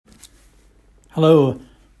Hello,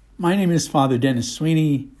 my name is Father Denis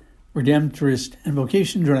Sweeny, Redemptorist and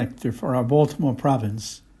Vocation Director for our Baltimore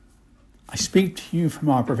province. I speak to you from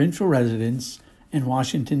our provincial residence in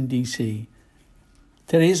Washington, D.C.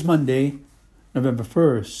 Today is Monday, November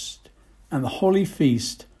 1st, and the Holy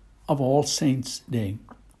Feast of All Saints' Day.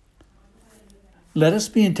 Let us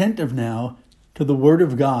be attentive now to the Word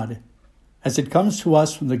of God as it comes to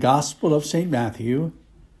us from the Gospel of St. Matthew,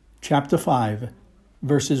 chapter 5,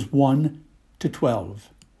 verses 1 to 12.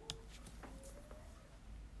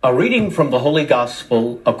 A reading from the Holy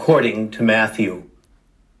Gospel according to Matthew.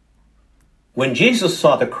 When Jesus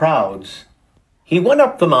saw the crowds, he went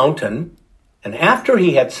up the mountain, and after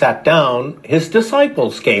he had sat down, his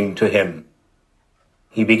disciples came to him.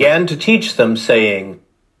 He began to teach them, saying,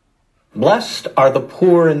 "Blessed are the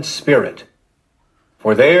poor in spirit,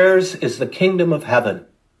 for theirs is the kingdom of heaven.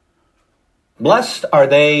 Blessed are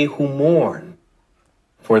they who mourn,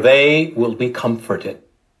 for they will be comforted.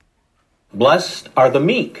 Blessed are the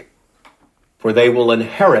meek, for they will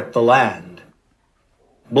inherit the land.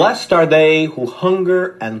 Blessed are they who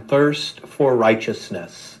hunger and thirst for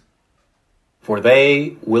righteousness, for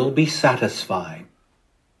they will be satisfied.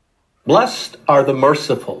 Blessed are the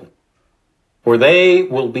merciful, for they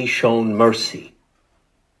will be shown mercy.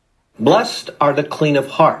 Blessed are the clean of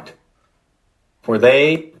heart, for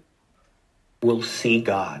they will see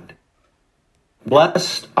God.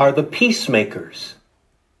 Blessed are the peacemakers,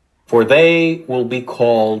 for they will be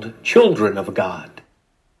called children of God.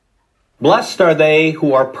 Blessed are they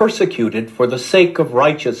who are persecuted for the sake of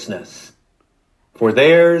righteousness, for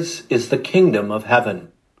theirs is the kingdom of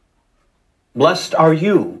heaven. Blessed are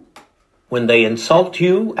you when they insult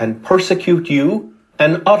you and persecute you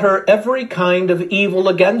and utter every kind of evil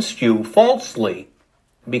against you falsely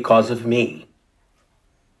because of me.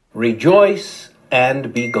 Rejoice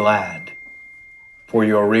and be glad, for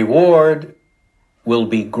your reward will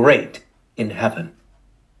be great in heaven."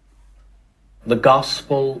 The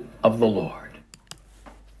Gospel of the Lord.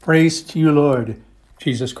 Praise to you, Lord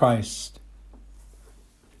Jesus Christ.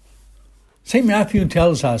 St. Matthew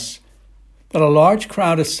tells us that a large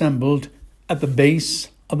crowd assembled at the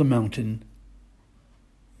base of the mountain.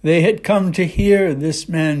 They had come to hear this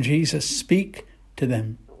man Jesus speak to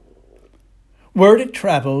them. Word had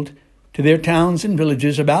traveled to their towns and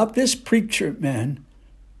villages about this preacher man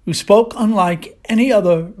who spoke unlike any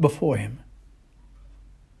other before him.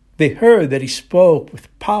 They heard that he spoke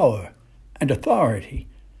with power and authority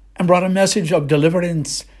and brought a message of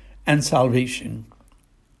deliverance and salvation.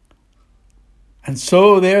 And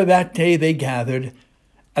so there that day they gathered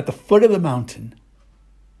at the foot of the mountain,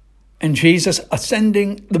 and Jesus,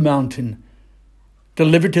 ascending the mountain,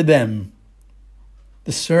 delivered to them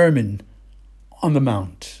the Sermon on the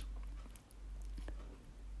Mount.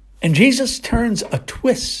 And Jesus turns a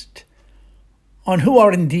twist on who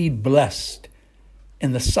are indeed blessed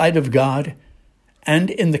in the sight of God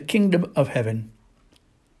and in the kingdom of heaven.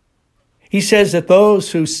 He says that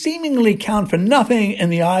those who seemingly count for nothing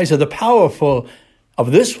in the eyes of the powerful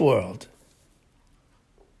of this world,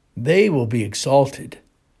 they will be exalted.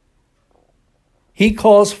 He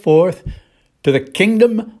calls forth to the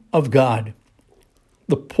kingdom of God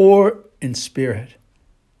the poor in spirit,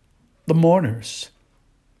 the mourners,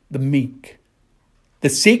 the meek, the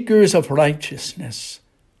seekers of righteousness,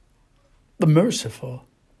 the merciful,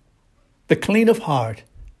 the clean of heart,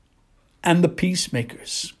 and the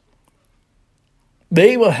peacemakers.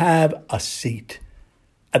 They will have a seat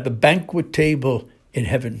at the banquet table in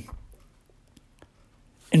heaven.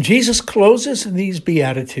 And Jesus closes these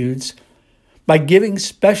Beatitudes by giving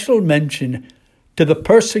special mention to the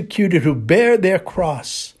persecuted who bear their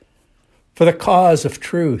cross for the cause of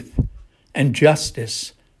truth and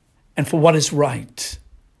justice and for what is right.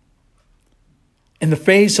 In the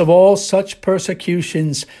face of all such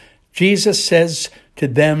persecutions, Jesus says to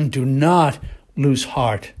them, do not lose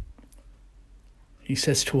heart. He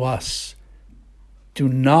says to us, do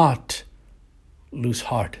not lose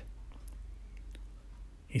heart.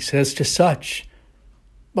 He says to such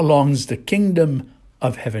belongs the kingdom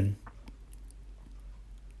of heaven.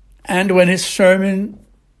 And when his sermon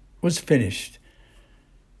was finished,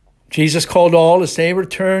 Jesus called all as they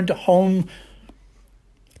returned home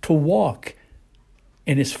to walk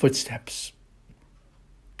in his footsteps,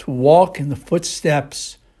 to walk in the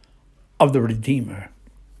footsteps of the Redeemer.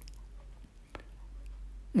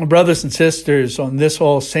 My brothers and sisters, on this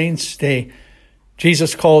All Saints' Day,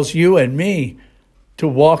 Jesus calls you and me to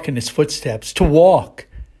walk in his footsteps, to walk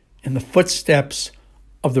in the footsteps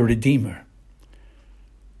of the Redeemer.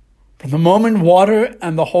 From the moment water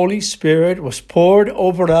and the Holy Spirit was poured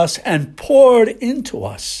over us and poured into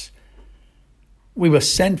us, we were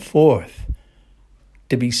sent forth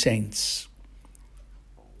to be saints.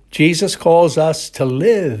 Jesus calls us to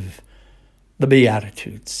live the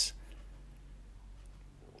Beatitudes.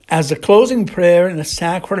 As the closing prayer in the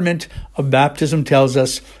sacrament of baptism tells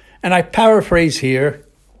us, and I paraphrase here,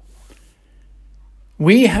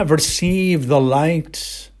 we have received the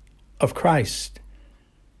light of Christ.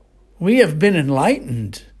 We have been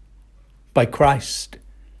enlightened by Christ.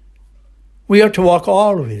 We are to walk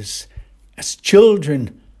always as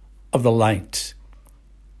children of the light.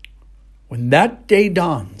 When that day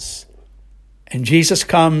dawns and Jesus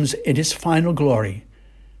comes in his final glory,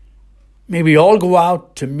 may we all go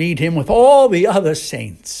out to meet him with all the other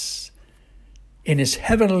saints in his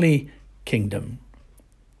heavenly kingdom.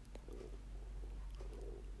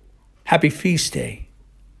 Happy feast day.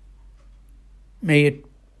 May it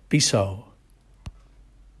be so.